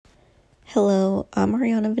Hello, I'm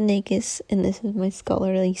Ariana Venegas, and this is my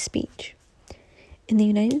scholarly speech. In the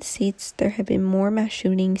United States, there have been more mass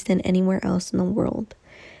shootings than anywhere else in the world.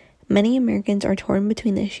 Many Americans are torn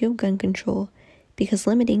between the issue of gun control because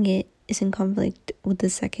limiting it is in conflict with the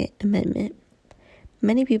Second Amendment.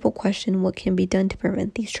 Many people question what can be done to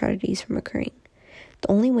prevent these tragedies from occurring. The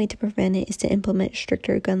only way to prevent it is to implement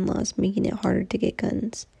stricter gun laws, making it harder to get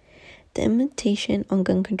guns. The implementation on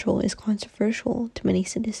gun control is controversial to many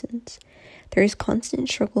citizens. There is constant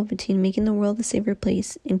struggle between making the world a safer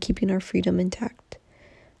place and keeping our freedom intact.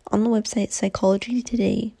 On the website Psychology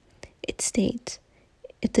Today, it states,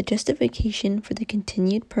 if the justification for the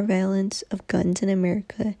continued prevalence of guns in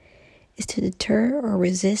America is to deter or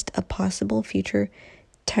resist a possible future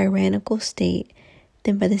tyrannical state,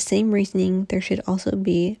 then by the same reasoning, there should also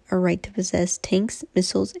be a right to possess tanks,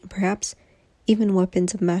 missiles, and perhaps even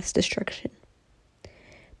weapons of mass destruction.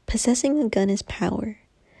 Possessing a gun is power.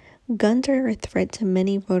 Guns are a threat to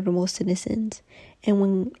many vulnerable citizens, and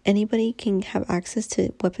when anybody can have access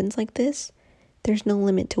to weapons like this, there's no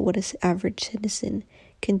limit to what an average citizen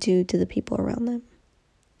can do to the people around them.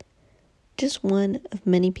 Just one of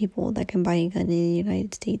many people that can buy a gun in the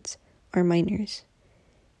United States are minors,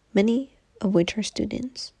 many of which are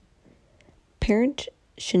students. Parents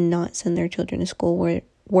should not send their children to school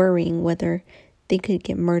worrying whether they could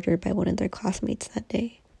get murdered by one of their classmates that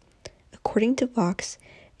day. According to Vox,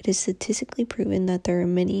 it is statistically proven that there are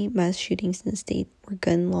many mass shootings in the state where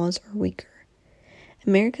gun laws are weaker.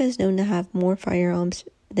 America is known to have more firearms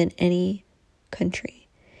than any country.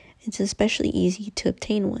 It's especially easy to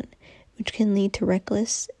obtain one, which can lead to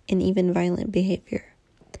reckless and even violent behavior.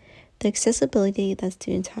 The accessibility that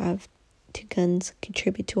students have to guns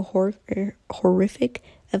contribute to horrific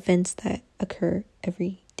events that occur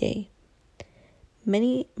every day.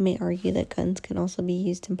 Many may argue that guns can also be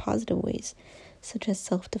used in positive ways, such as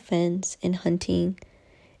self-defense and hunting.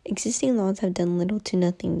 Existing laws have done little to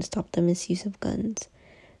nothing to stop the misuse of guns.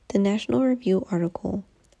 The National Review article,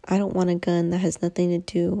 I Don't Want a Gun That Has Nothing to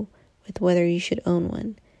Do with Whether You Should Own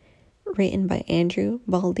One, written by Andrew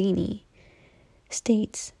Baldini,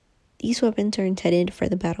 states, these weapons are intended for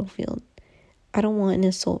the battlefield. I don't want an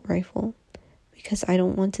assault rifle because I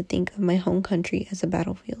don't want to think of my home country as a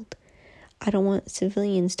battlefield. I don't want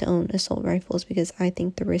civilians to own assault rifles because I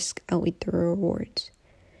think the risks outweigh the rewards.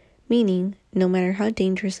 Meaning, no matter how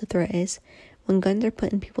dangerous the threat is, when guns are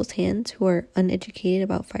put in people's hands who are uneducated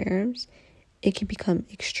about firearms, it can become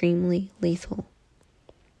extremely lethal.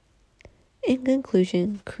 In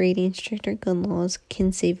conclusion, creating stricter gun laws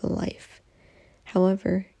can save a life.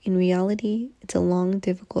 However, in reality, it's a long,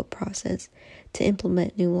 difficult process to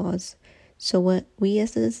implement new laws. So what we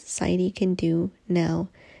as a society can do now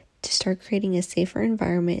to start creating a safer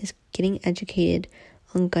environment is getting educated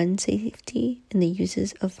on gun safety and the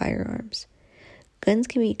uses of firearms. Guns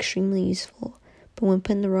can be extremely useful, but when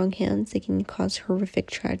put in the wrong hands, they can cause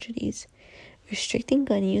horrific tragedies. Restricting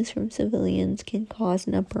gun use from civilians can cause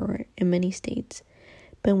an uproar in many states.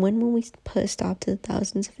 But when will we put a stop to the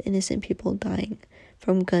thousands of innocent people dying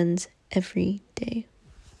from guns every day?